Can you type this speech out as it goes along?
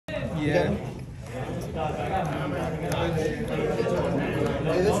Yeah.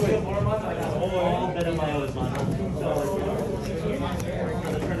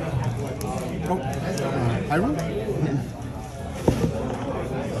 Hyrule?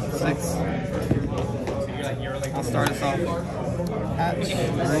 6. I'll start us off. Hatch.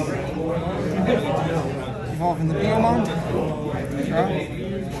 Evolve in the Digimon. Draw.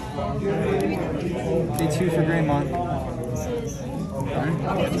 D2 for Greymon.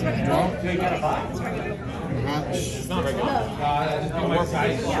 Draw. Hatch. Draw.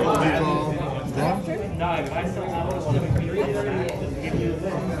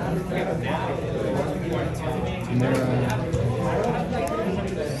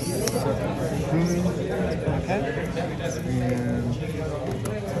 Okay.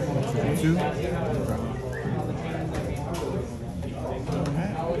 And 2.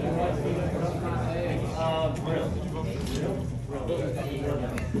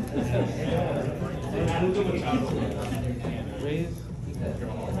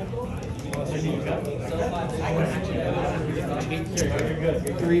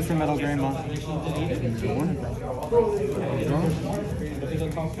 Three for Metal Greymon. 1. Draw.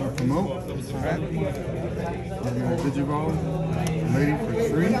 Promote. Alright. Digivolve. Lady for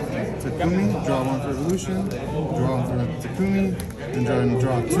 3. Takumi. Draw 1 for Evolution. Draw for Takumi. And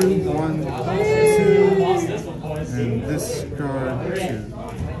draw 2. 1, 2. And discard 2.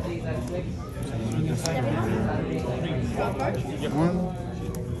 Discard 1.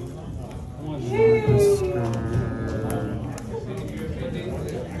 Discard.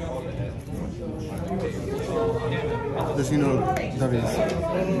 Does he know W's?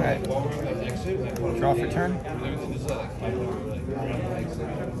 Right. Draw for turn.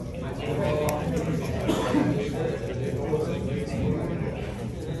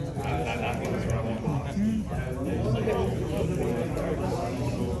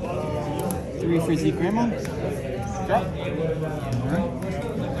 Three for Z Greymon. Draw. Alright.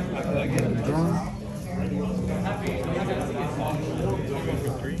 Draw.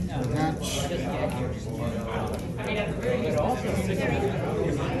 Match.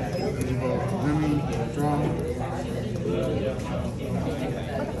 Lemmy, draw.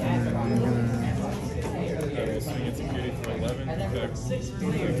 And I'm gonna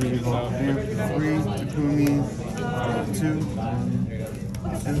Digivolve Vamp 3, Takumi, draw 2. 2.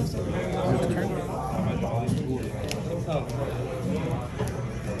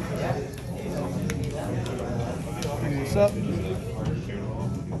 Bring this up.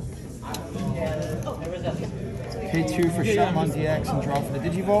 Pay 2 for Shoutmon DX and draw for the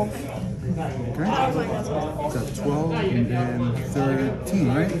Digivolve. Okay. Got 12 and then 13,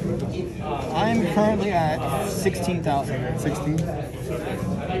 right? I'm currently at 16,000. 16. If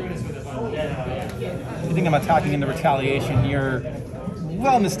you think I'm attacking into retaliation, you're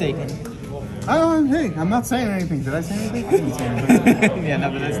well mistaken. Hey, I'm not saying anything. Did I say anything? I didn't say anything. Yeah, no,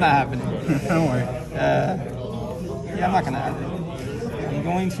 but it's not happening. Don't worry. Yeah, I'm not gonna have it. I'm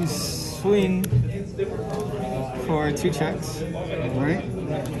going to swing for 2 checks. Right?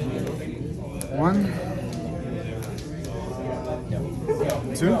 1,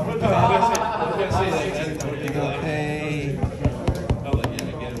 2. You'll pay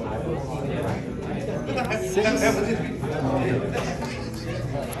 6.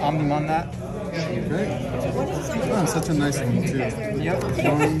 Omnimon that. Okay. Oh, such a nice one, too. Yep.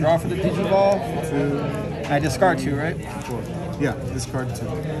 Draw for the Digivolve. 2. I discard 2, right? 4. Yeah, discard 2.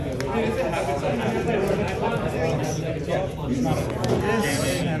 This,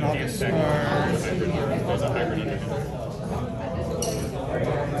 and I'll discard.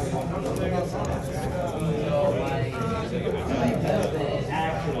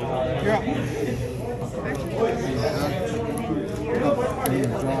 You're up.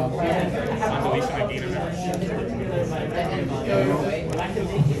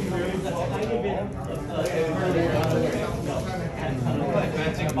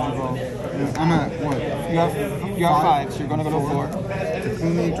 I'm at what? You have 5, so you're gonna go to 4.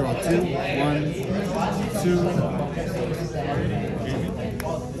 Takumi, draw 2. 1, 2.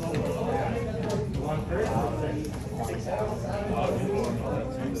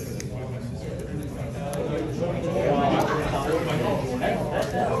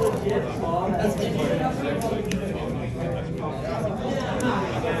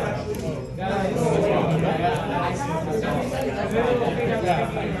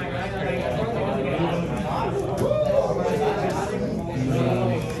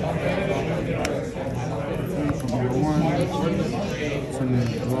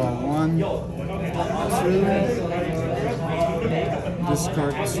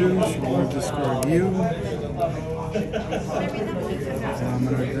 Discard 2, so we'll discard you. I'm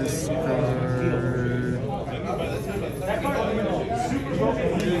gonna discard.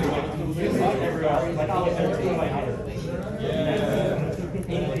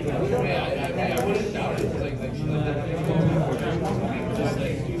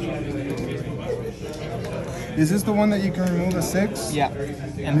 Is this the one that you can remove a 6? Yeah,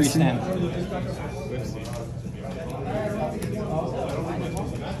 and restand.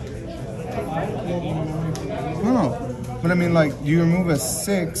 No, but I mean, like, do you remove a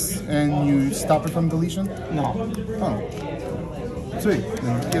 6 and you stop it from deletion? No. Oh, sweet.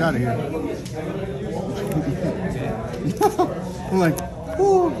 Then get out of here. I'm like,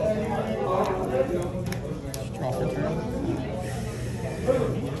 whoo. Draw for turn.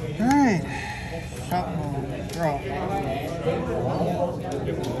 Alright. Shoutmon. Draw.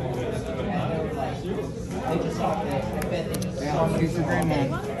 Future Greymon.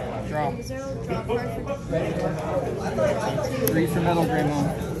 Draw. 3 for Metal Greymon.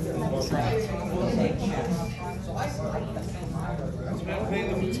 Draw.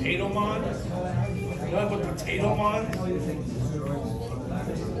 Potatomon? You know what Potatomon?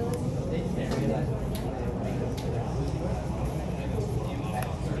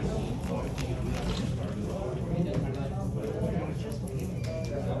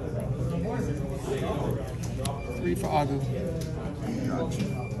 3 for Agu.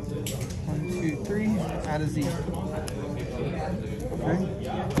 1, 2, 3. Add a Z. Okay.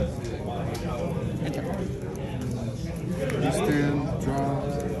 Enter. Stand, draw,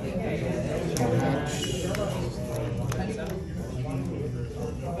 hatch.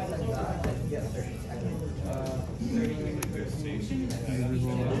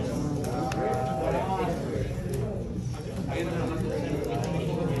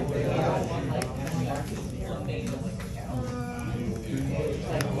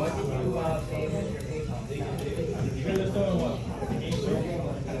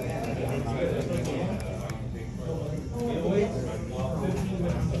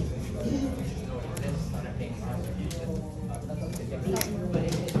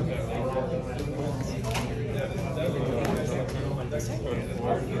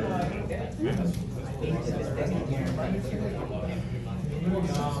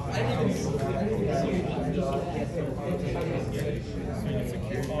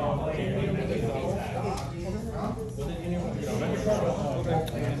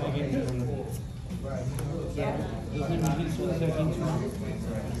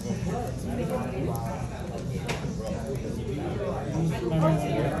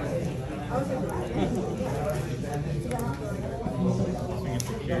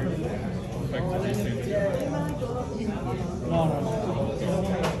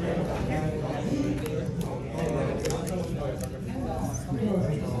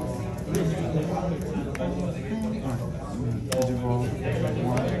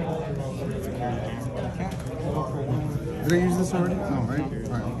 Did I use this already? No, right?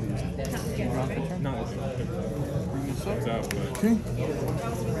 Alright, I'll use it. No, it's out, but... Okay.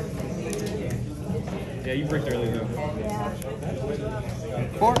 Yeah, you bricked early though.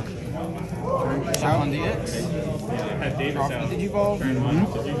 4. Okay. Shoutmon DX. Had Davis Draw out. for Digivolve. Turn 1,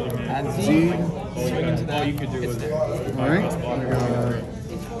 because usually man. Add Z. Z. Swing into that. All you could do was... Alright.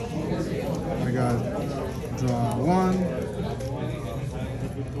 I got draw 1.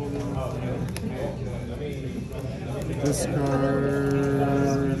 Discard.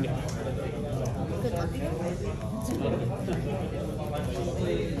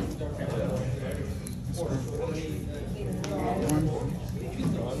 One.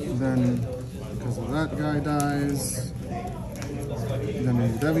 Then, because of that guy dies, then the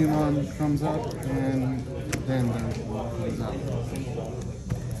Devimon comes up, and then comes out.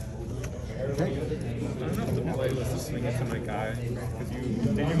 Okay. I don't know if the play was to swing it to my guy, because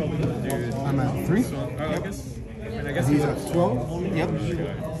you hold the dude. I'm at 3. Oh, I guess He's at 12. Yep.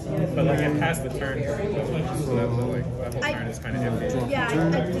 But like it passed the turn, so that was like that whole turn is kind of empty. Yeah, I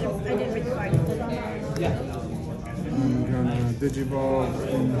didn't record. I'm gonna Digivolve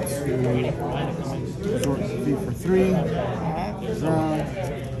into Resort B for 3.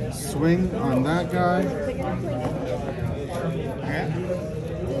 Draw. Swing on that guy.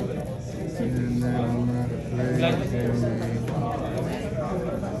 And then I'm gonna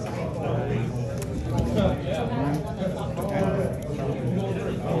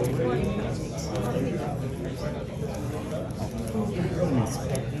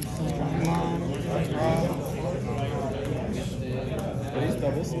Are these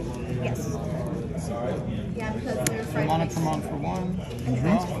doubles? Yes. Yeah, because they're Friday. Monochromon for 1.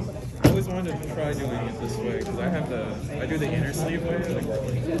 Draw. I always wanted to try doing it this way because I do the inner sleeve way. Like,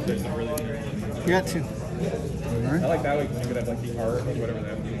 there's not really. You got 2. I like that way because you could have like the art of whatever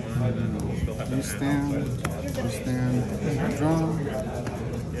that is. Still have You that stand, draw.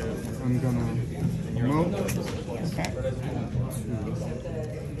 I'm gonna promote. Okay.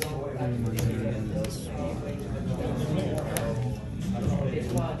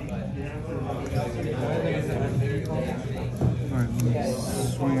 Alright, let's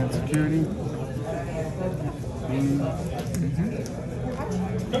swing at security. I'm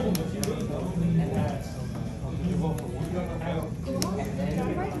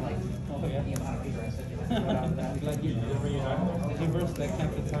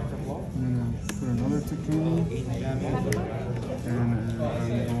gonna put another Takumi, and I'm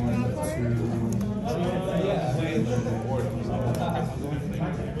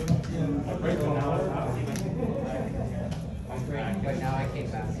Right now I came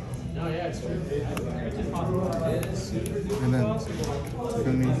back. No, yeah, it's true. and then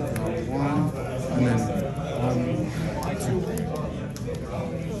Takumi, 1, and then 1, 2.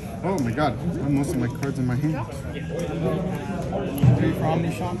 Oh my god, I have most of my cards in my hand. 3 from the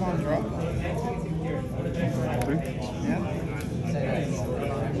Shoutmon drop. 3? Yeah.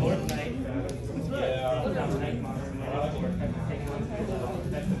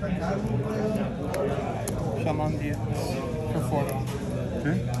 Shoutmon DS for 4.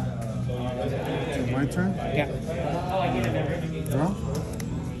 Okay. So my turn. Yeah. Draw.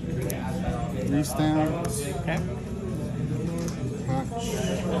 Restand. Okay. Patch.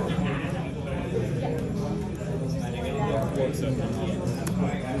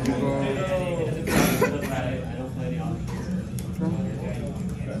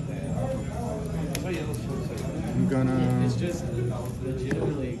 I'm gonna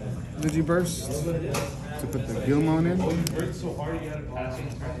Digiburst to put the Gilmon in.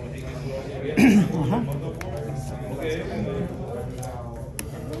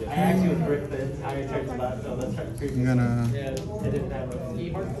 I'm gonna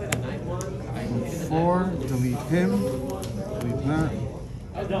 4, delete him, delete that.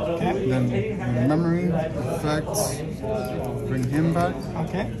 Then memory, effects, bring him back.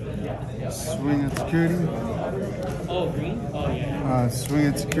 Okay. Swing at security. Swing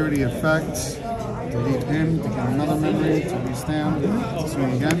at security effects. Delete him to get another memory to restand.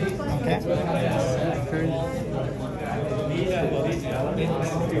 Swing again. Okay. Okay.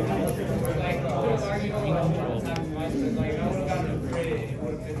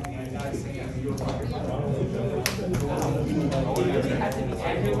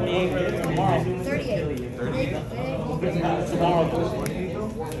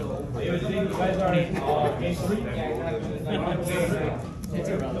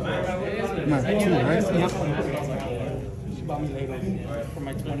 I'm at 2, right? Yep. For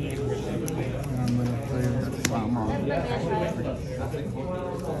my 28th birthday. And I'm gonna play Shoutmon.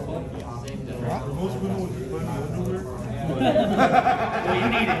 Well, you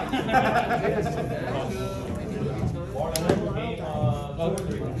need it.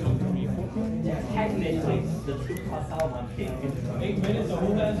 Technically, the true Salmon cake. 8 minutes of who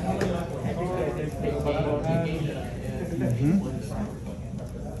has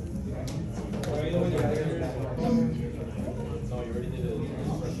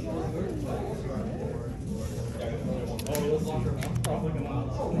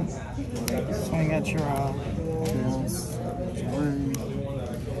Swing at your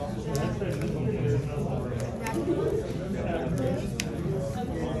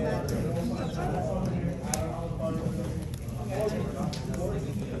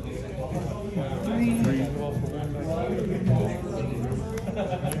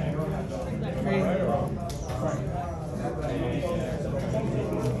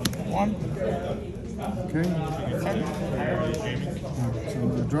one. Okay. So I'm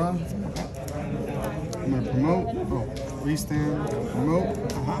gonna draw. I'm gonna promote. Oh, restand. Promote.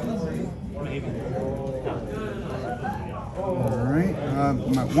 Alright.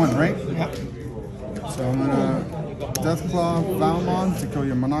 I'm at 1, right? Yep. So I'm gonna Deathclaw Valmon to kill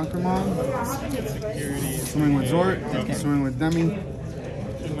your Monochromon. Swing with Zort. Swing with Demi.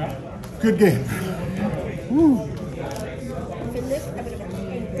 Good game. Woo.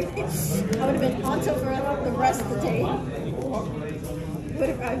 If this, I would have been onto for the rest of the day. But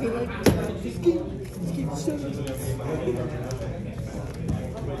if I'd be like, just keep shooting.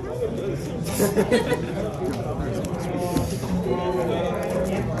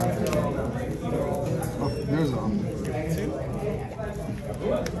 Oh, there's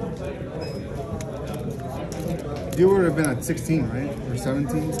You would have been at 16, right? Or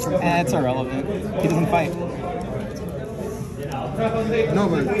 17? It's irrelevant. He doesn't fight. No,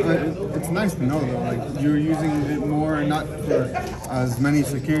 but it it's nice to know though. Like you're using it more, not for as many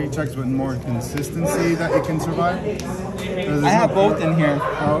security checks, but more consistency that it can survive. I have both in here.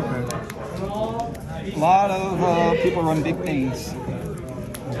 Oh, okay. A lot of people run big things.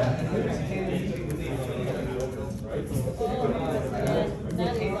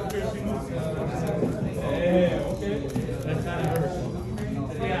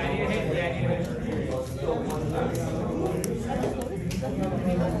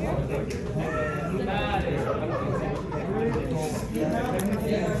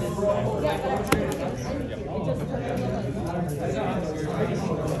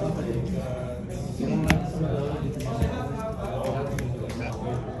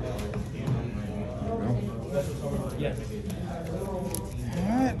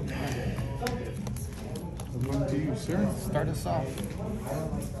 Alright. One to you, sir. Start us off.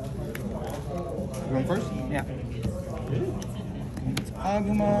 You going first? Yeah. It's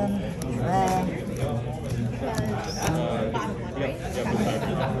Agumon, draw.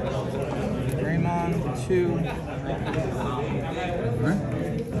 Greymon, 2. Alright.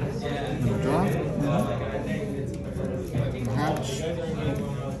 Draw. Hatch.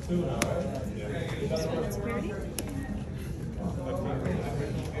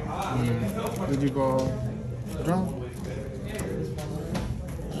 Did you go draw?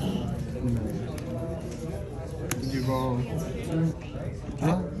 Did you go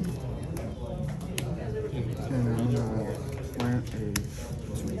draw? And I'm gonna plant a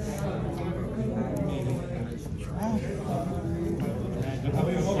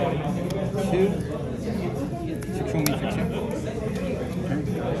 2. Secure me for 2.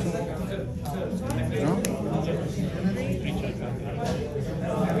 Draw.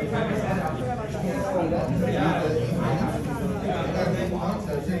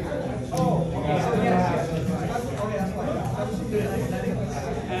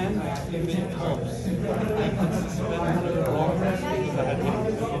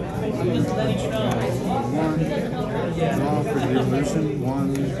 Draw for the evolution.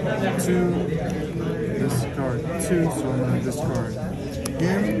 1, 2. Discard 2, so I'm gonna discard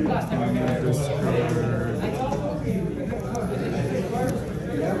him. I'm gonna discard.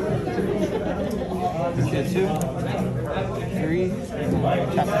 Get 2. 3.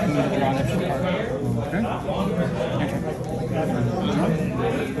 Tap to draw an extra card. Okay.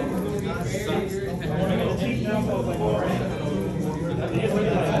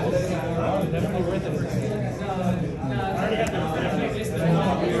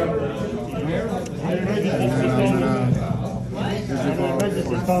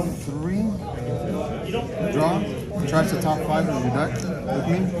 For 3. Draw. Trash the top 5 of your deck with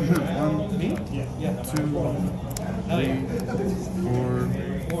me. 1, 2, 3, 4,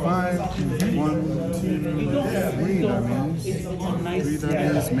 5. 1, 2, 3 dummies. 3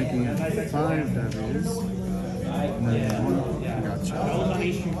 dummies, making it 5 dummies. And then 1. Gotcha.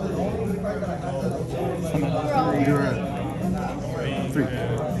 You're at 3.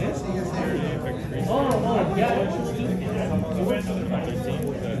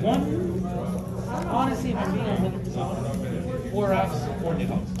 One, honestly, if I'm being honest, 4 Fs, 4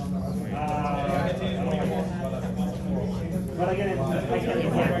 nibbles. But I get it.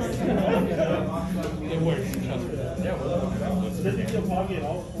 It works. Trust me. Does it feel foggy at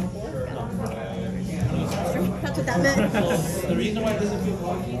all? That's what that meant. The reason why it doesn't feel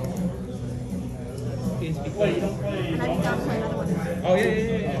foggy is because you don't play. I did not play another one. Oh, yeah.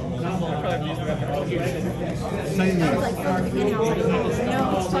 Same I was like, from the beginning, I was like,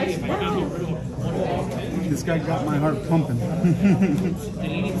 no, it's twice. Wow. This guy got my heart pumping.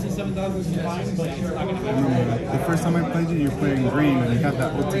 Deleting to 7,000 is fine, but it's not going to happen. The first time I played you, you were playing green and you had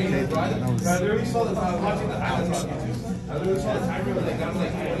that OTK. That was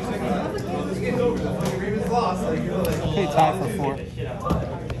Okay, tie for 4.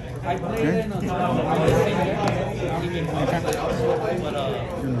 I played in a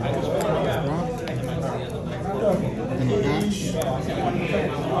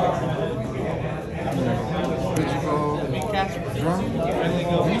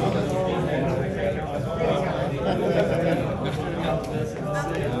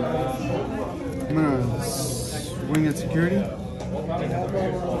I'm gonna swing at security.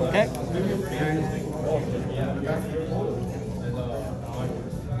 Okay.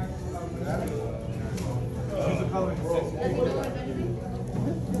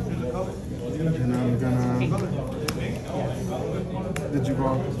 And I'm gonna. Did you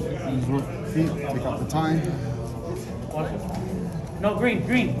go use your feet? Take out the tie. No, green.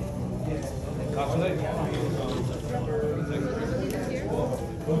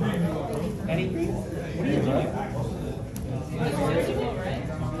 Any green? What are you doing?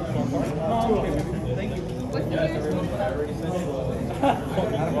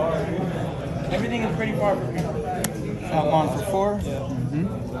 Everything is pretty far from here. Shoutmon for 4.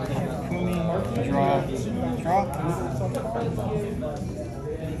 Kumi, draw.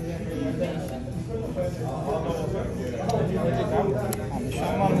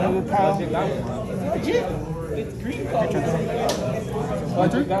 Shoutmon move pile. Legit. It's green. My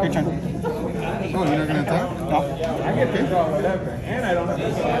turn? Your turn. Oh, you're not gonna attack? No. I get to draw whatever, and I don't have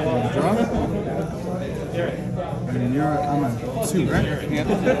to Draw? And you're, I'm at 2, right? Yep.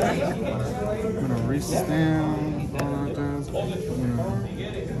 I'm gonna restand, I'm gonna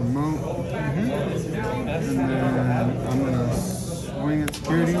remote, and then I'm gonna swing at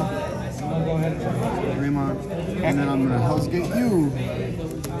security, Greymon, and then I'm gonna Hell's Gate you.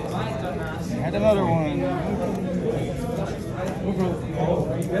 Had another one.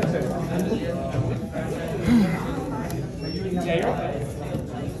 Yeah, you're okay.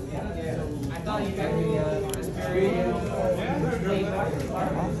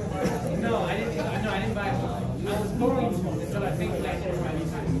 No, I didn't buy it. I was going to, so I think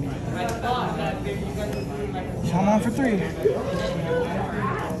I thought that maybe you guys would do like. Shoutmon for 3.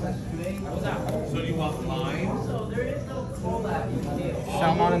 So you want mine? So there is no collab deal.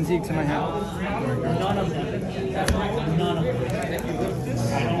 Shoutmon and Zeke to my hand. None of them. That's like none of them.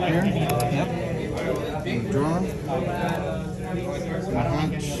 Here, Yep. draw,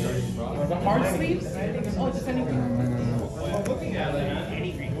 The hard sleeves? Oh, just anything.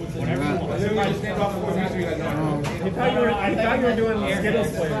 Whatever you want. You thought you were doing Skittles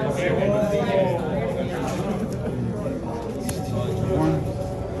flavors. one,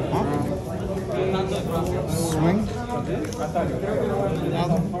 swing,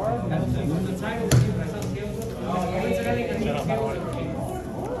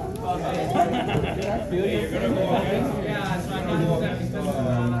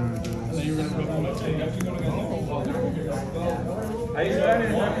 Are you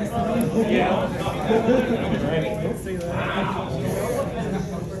starting? Yeah. Don't say that.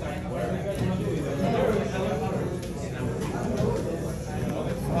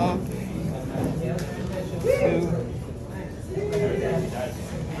 Up. 2.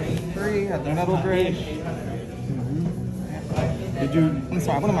 3 at the metal grid. did you, I'm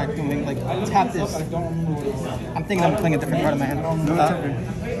sorry, what am I doing? Like, tap this. I'm thinking I'm playing a different card in my hand. no, it's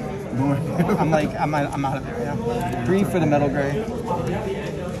okay. I'm like, I'm out of there right now. 3 for the metal gray.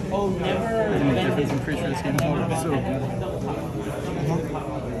 Oh, never. Doesn't make a difference. I'm pretty sure this game's over. So,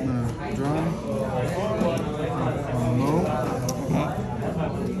 draw, remote,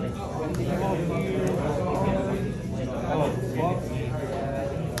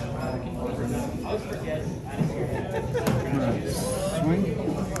 swing,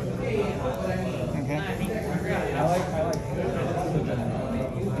 Okay.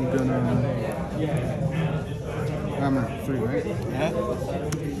 I'm at 3, right? Yeah.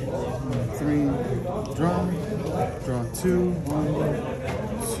 3, draw 2, 1,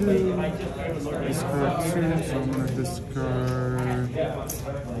 2, discard 2, so I'm gonna discard 2,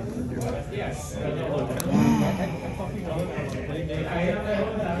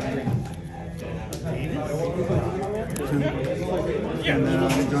 and then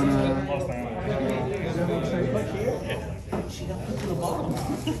I'm gonna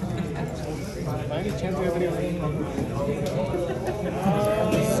By any chance we have any?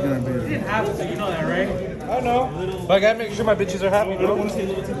 this is gonna be Have to, you know that, right? I don't know. But I gotta make sure my bitches are happy. that,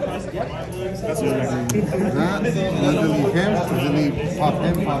 and then delete him, so delete pop in,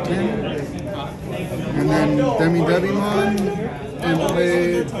 and then DanTactimon, and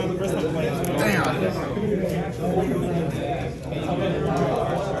play, damn.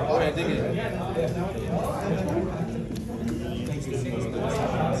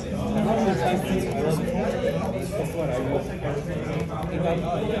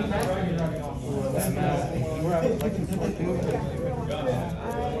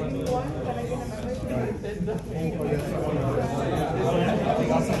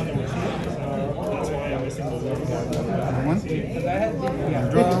 One,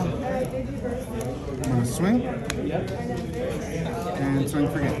 draw, I'm gonna swing, and swing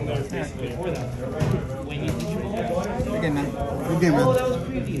for game. Good game, man. Good game, man.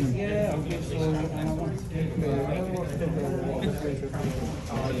 Yeah, okay, so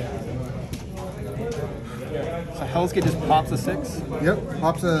So Hell's Gate just pops a 6. Yep,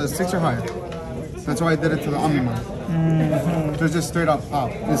 pops a 6 or higher. That's why I did it to the Omnimon. So it's just straight up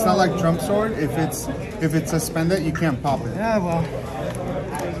pop. It's not like Trump Sword. If it's suspended, you can't pop it. Yeah, well.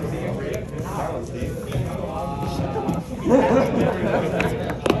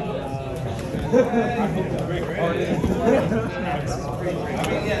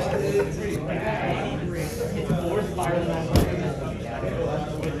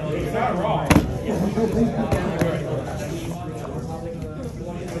 it's not wrong. Good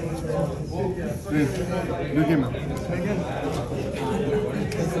game, man.